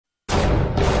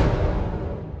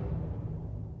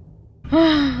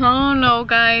Oh no,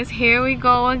 guys, here we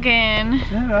go again.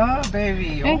 Shut up,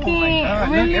 baby. Oh Ricky, my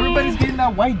God. really? Look, everybody's getting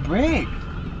that white brick.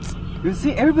 You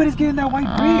see, everybody's getting that white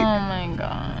brick. Oh my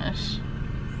gosh.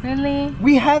 Really?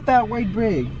 We had that white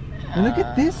brick. And look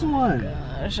at this one.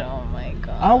 Gosh, oh my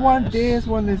gosh. I want this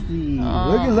one to see.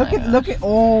 Oh look at.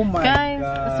 Oh my Guys,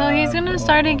 God. so he's gonna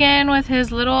start again with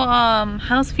his little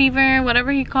house fever,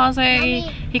 whatever he calls it. Mommy.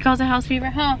 He calls it house fever,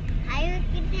 huh? I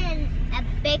would get a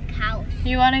big house.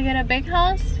 You wanna get a big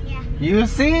house? Yeah. You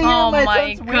see? Oh my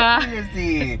my son's God. with me,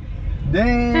 you see.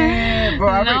 Damn, bro,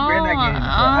 I regret not getting this.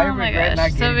 I Oh my regret not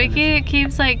gosh. So getting Vicky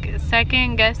keeps like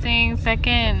second guessing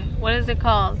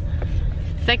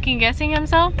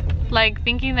himself, like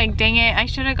thinking like, dang it, I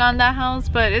should have gone that house,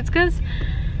 but it's because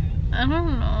I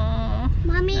don't know.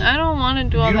 Mommy. I don't want to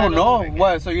do all You that. don't know over again.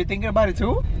 what? So you're thinking about it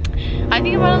too? I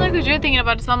think about it like because you're thinking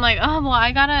about it, so I'm like, oh well,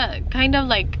 I gotta kind of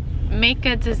like make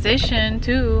a decision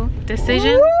too. Ooh,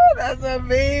 that's a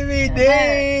baby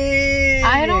day.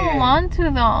 I don't want to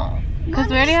though, because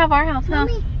we already have our house. Huh?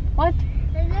 Mommy. What?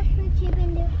 There's a fruit chip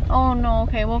in there. Oh no.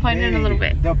 Okay, we'll find it in a little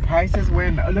bit. The prices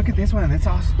went. Look at this one. It's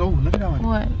all stone. Look at that one.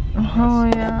 What? Oh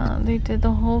yeah, they did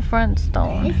the whole front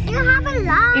stone. They still have a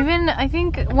lot. Even I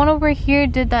think one over here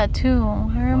did that too.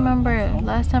 I remember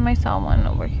last time I saw one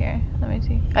over here. Let me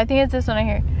see. I think it's this one right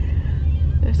here.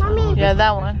 This Mommy. one. Yeah,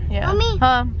 that one. Yeah. Mommy.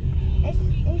 Huh?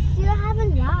 They still have a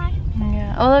lot.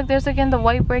 Yeah. Oh look, there's again the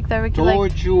white brick that Ricky liked.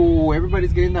 Told you,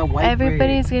 everybody's getting that white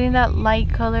Everybody's brick. getting that light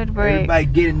colored brick. Everybody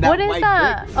getting that What is white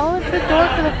that? brick. Oh, it's the door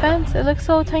for the fence. It looks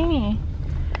so tiny.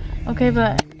 Okay,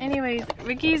 but anyways,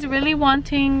 Ricky's really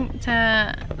wanting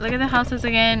to look at the houses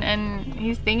again, and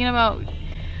he's thinking about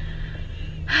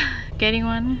getting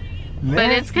one.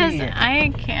 But it's because Leslie. I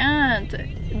can't.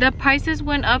 The prices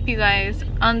went up, you guys,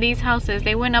 on these houses.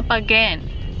 They went up again.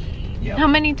 Yep. How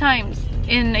many times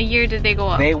in a year did they go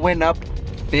up? They went up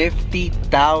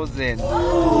 50,000.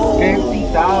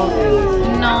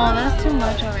 50,000. No, that's too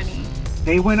much already.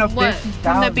 They went up What? 50,000.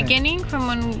 From the beginning? From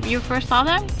when you first saw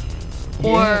them?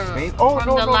 Or Yes, babe. Oh, from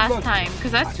no, the no, last look. time?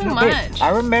 Because that's too No, babe, much. I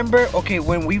remember, okay,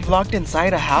 when we vlogged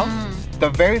inside a house, the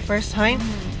very first time,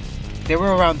 they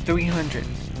were around 300.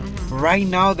 Right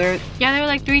now, they're, Yeah, they were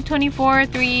like 324,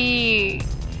 3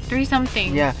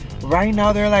 something. yeah, right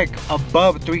now they're like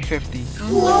above 350.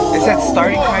 It said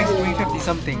starting price 350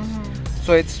 something.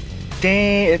 So it's,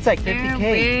 dang, it's like They're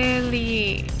 50K.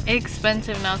 really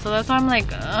expensive now. So that's why I'm like,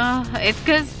 it's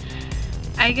because,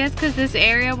 I guess because this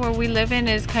area where we live in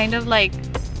is kind of like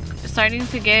starting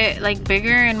to get like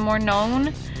bigger and more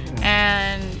known.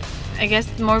 And I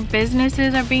guess more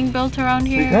businesses are being built around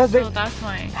here. Because so that's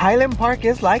why. Highland Park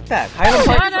is like that. Highland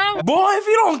Park Shut up. Boy, if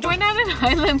you don't We're not in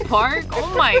Highland Park.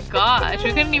 Oh my gosh, we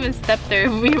couldn't even step there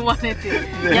if we wanted to.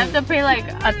 You have to pay like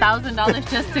 $1,000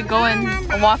 just to go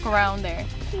and walk around there.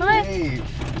 What? Hey,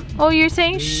 Oh, you're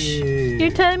saying shh? hey.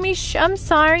 You're telling me shh? I'm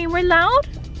sorry. We're loud?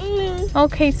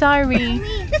 Okay, sorry.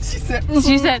 She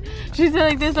said, She said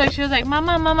like this. Like she was like,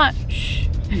 Mama, shh.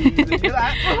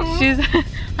 She's,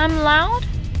 I'm loud.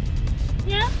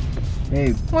 Yeah,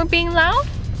 hey, we're being loud.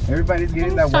 everybody's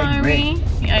getting that I'm white brick.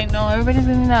 sorry. Yeah, I know. Everybody's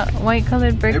getting that white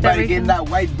colored brick. Everybody getting that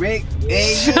white brick.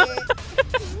 Hey,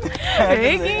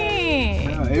 Ricky.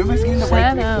 No, everybody's getting the white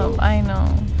Shut brick. up. I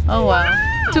know. Oh wow.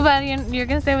 Too bad you're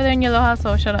gonna stay over there in your little house.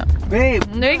 So shut up, Babe.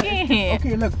 Ricky.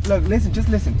 Okay, look, listen, just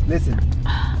listen.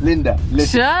 Linda,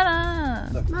 listen. Shut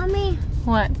up. Mommy.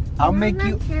 What? I'll make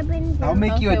you Okay, a deal.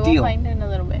 We'll find it in a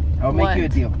little bit. I'll make you a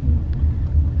What? deal.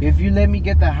 If you let me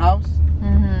get the house,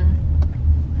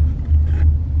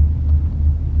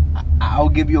 I'll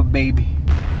give you a baby.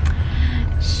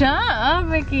 Shut up,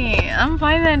 Ricky. I'm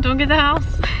fine then. Don't get the house.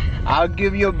 I'll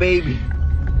give you a baby.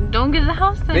 Don't get the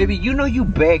house then. Baby, you know you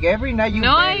beg. Every night you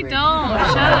No, I beg. don't.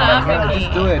 Shut up, Ricky.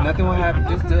 Just do it. Nothing will happen.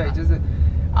 Just do it.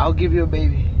 I'll give you a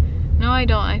baby. No, I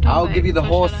don't. I'll give you the so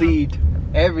whole shut up. seed.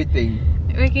 Everything.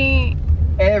 Ricky,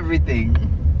 Everything.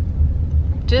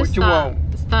 just What you stop.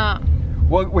 want? Stop.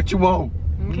 What you want?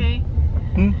 Okay.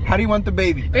 How do you want the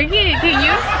baby? Ricky, can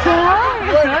you stop?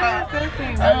 What is this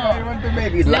thing? How do you No. want the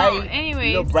baby? No, Light,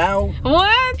 anyways. little brown.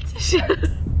 What?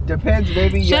 Depends,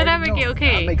 baby. You Shut up, already Ricky. know.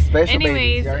 Okay. I make special Anyways,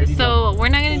 babies. You already know. so we're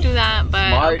not gonna do that, but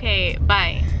Smart. okay.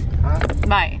 Bye. Huh?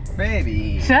 Bye.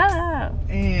 Baby. Shut up.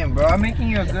 Damn, bro. I'm making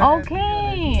you a good.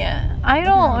 Okay. I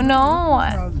don't know.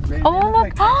 Oh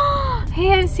look.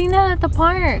 Hey, I've seen that at the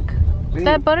park. Babe,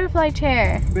 That butterfly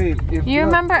chair. babe, if You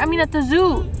remember? I mean, at the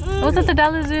zoo. It was at the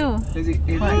Dallas Zoo. Is it,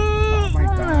 oh my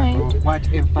god, bro. Watch,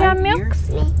 in 5 Yeah, years.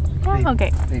 milk. Oh,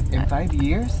 okay. Babe, in 5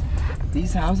 years,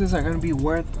 these houses are gonna be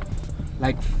worth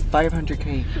like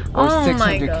 500K or Oh 600K.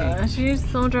 my gosh, you're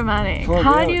so dramatic. For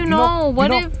How real. do you know?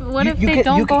 What if they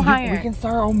don't go higher? We can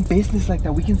start our own business like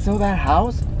that. We can sell that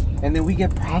house and then we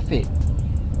get profit.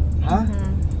 Huh?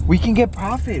 We can get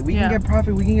profit. We can get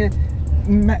profit. We can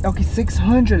get, okay,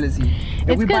 600, let's see.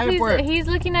 It's because he's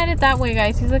looking at it that way,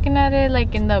 guys. He's looking at it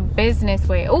like in the business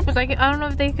way. Oops, I don't know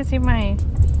if they can see my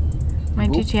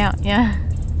chichi out. Yeah.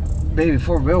 Baby,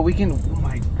 for real, we can, oh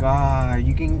my God,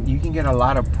 you can get a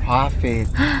lot of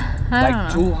profit.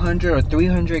 Like 200 or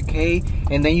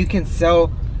 300K, and then you can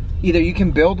sell, either you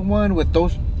can build one with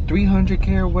those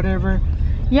 300K or whatever.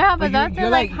 Yeah, but that's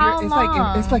like how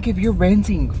long? It's like if you're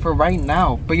renting for right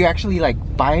now, but you're actually like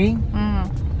buying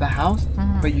the house,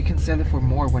 but you can sell it for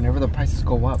more whenever the prices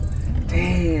go up.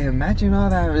 Damn, imagine all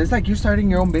that. It's like you're starting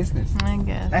your own business. I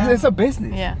guess. It's a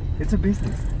business. Yeah. It's a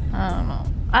business.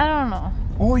 I don't know.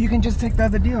 Or you can just take the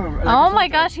other deal. Like, oh my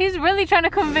gosh, he's really trying to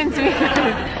convince me.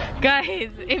 Guys,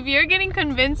 if you're getting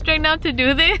convinced right now to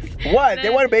do this. What?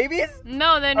 They want babies?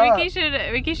 No, then Ricky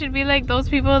should be like those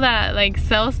people that like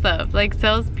sell stuff. Like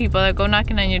sales people that go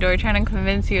knocking on your door trying to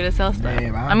convince you to sell stuff.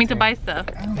 Babe, to buy stuff.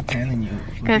 I'm telling you.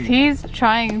 Because he's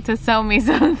trying to sell me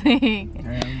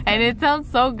something. And it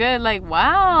sounds so good. Like,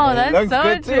 wow, that's looks so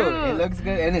good true. Too. It looks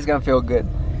good and it's gonna feel good.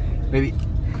 Baby.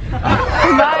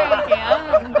 Bye, Ricky.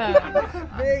 I'm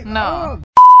done. No.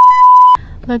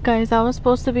 Look, guys, that was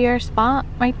supposed to be our spot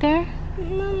right there.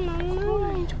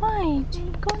 Why?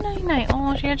 Go night-night.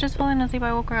 Oh, she had just fallen asleep.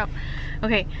 I woke her up.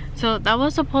 Okay, so that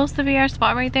was supposed to be our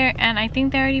spot right there, and I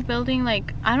think they're already building,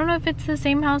 like, I don't know if it's the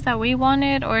same house that we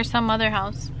wanted or some other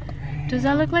house. Does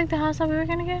that look like the house that we were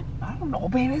gonna get? I don't know,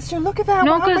 baby. Let's just look at that.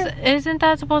 No, because isn't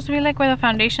that supposed to be like where the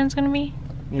foundation's gonna be?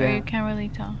 Yeah. Or you can't really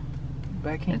tell.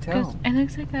 But I can't tell. It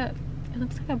looks like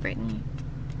a Brittany.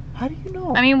 How do you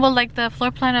know? I mean, well, like the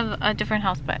floor plan of a different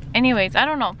house, but anyways, I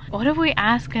don't know. What if we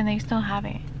ask and they still have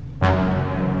it?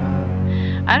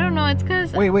 I don't know. It's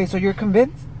because wait, so you're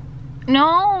convinced? No,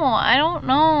 I don't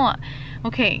know.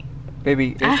 Okay,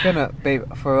 baby, it's gonna,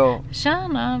 babe, for real.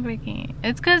 Shut up, Ricky.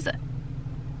 It's because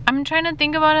I'm trying to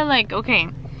think about it. Like, okay,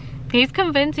 he's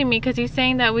convincing me because he's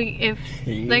saying that if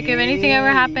anything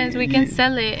ever happens, we can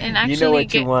sell it and actually you know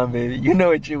what you want, baby. You know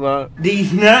what you want.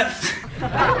 These nuts.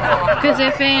 Because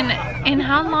if in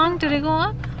how long did it go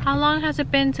up? How long has it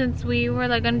been since we were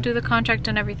like gonna do the contract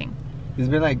and everything? It's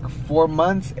been like 4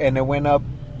 months and it went up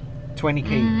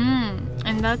 20K.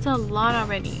 And that's a lot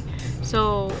already.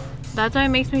 So that's why it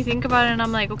makes me think about it, and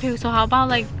I'm like, okay, so how about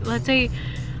like, let's say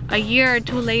a year or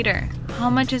two later, how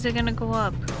much is it gonna go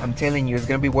up? I'm telling you, it's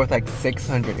gonna be worth like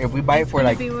 600. If we buy it for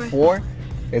like 4,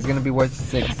 it's gonna be worth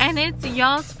 6. And it's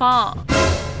y'all's fault.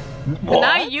 What?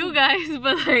 Not you guys,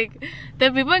 but like the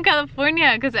people in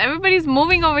California, because everybody's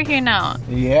moving over here now.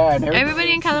 Yeah, and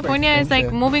everybody in California is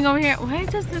like moving over here. Why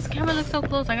does this camera look so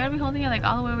close? I gotta be holding it like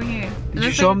all the way over here. Did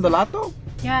you show them the lot though?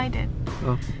 Yeah, I did.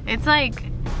 Oh. It's like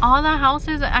all the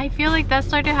houses, I feel like that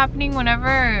started happening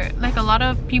whenever like a lot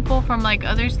of people from like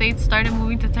other states started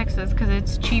moving to Texas because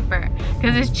it's cheaper.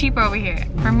 Because it's cheaper over here.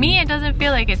 For me, it doesn't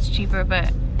feel like it's cheaper,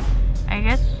 but I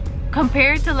guess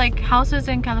compared to like houses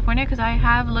in California, because I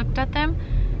have looked at them,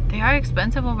 they are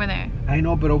expensive over there. I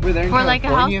know, but over there in for California, like a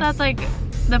house that's like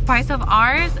the price of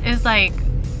ours is like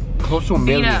close to $1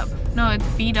 million. Beat up. No, it's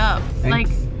beat up. And like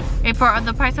for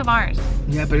the price of ours.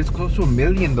 Yeah, but it's close to $1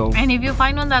 million though. And if you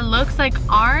find one that looks like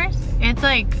ours, it's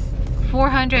like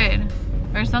 400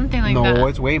 or something like that. No,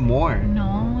 it's way more.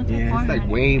 No, it's it's like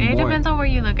way more. It depends on where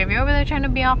you look. If you're over there trying to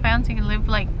be all fancy and live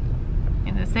like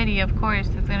in the city, of course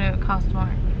it's gonna cost more.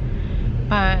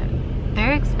 But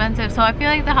they're expensive, so I feel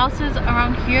like the houses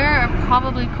around here are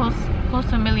probably close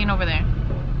to $1 million over there.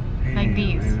 Hey, like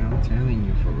these. Man, I'm telling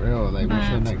you, for real. Like, we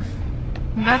should like.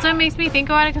 That's what makes me think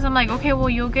about it, because I'm like, okay, well,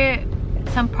 you'll get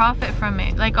some profit from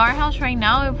it. Like our house right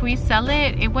now, if we sell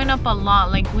it, it went up a lot.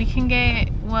 Like we can get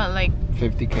what, like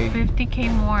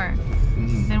 50K more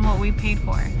than what we paid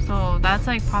for. So that's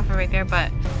like profit right there.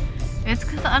 But it's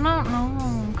because I don't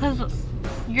know, because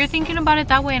you're thinking about it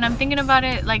that way, and I'm thinking about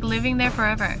it like living there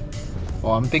forever.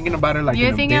 Oh, I'm thinking about it like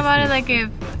you're thinking about it like if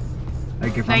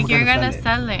you're gonna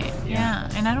sell it. Yeah.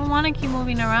 And I don't want to keep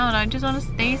moving around. I just want to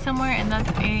stay somewhere, and that's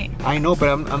it. I know, but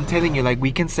I'm telling you, like,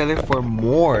 we can sell it for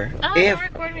more. Oh, don't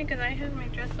record me because I have my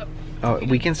dress up. Oh,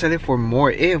 we can sell it for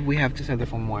more if we have to sell it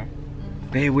for more.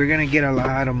 Babe, we're gonna get a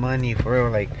lot of money for real,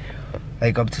 like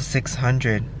up to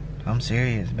 600. I'm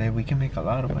serious, babe. We can make a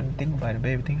lot of money. Think about it,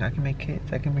 babe. I can make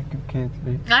kids. I can make good kids,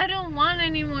 babe. I don't want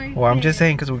any more. Well, I'm just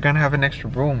saying, because we're gonna have an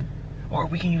extra room, or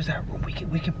we can use that room.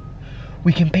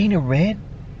 We can paint it red,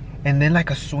 and then like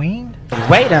a swing.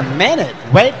 Wait a minute.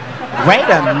 Wait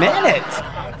a minute.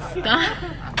 Stop.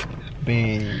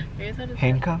 Big. Here's what it says.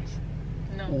 Handcuffs?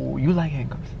 No. Oh, you like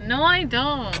handcuffs? No, I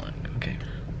don't.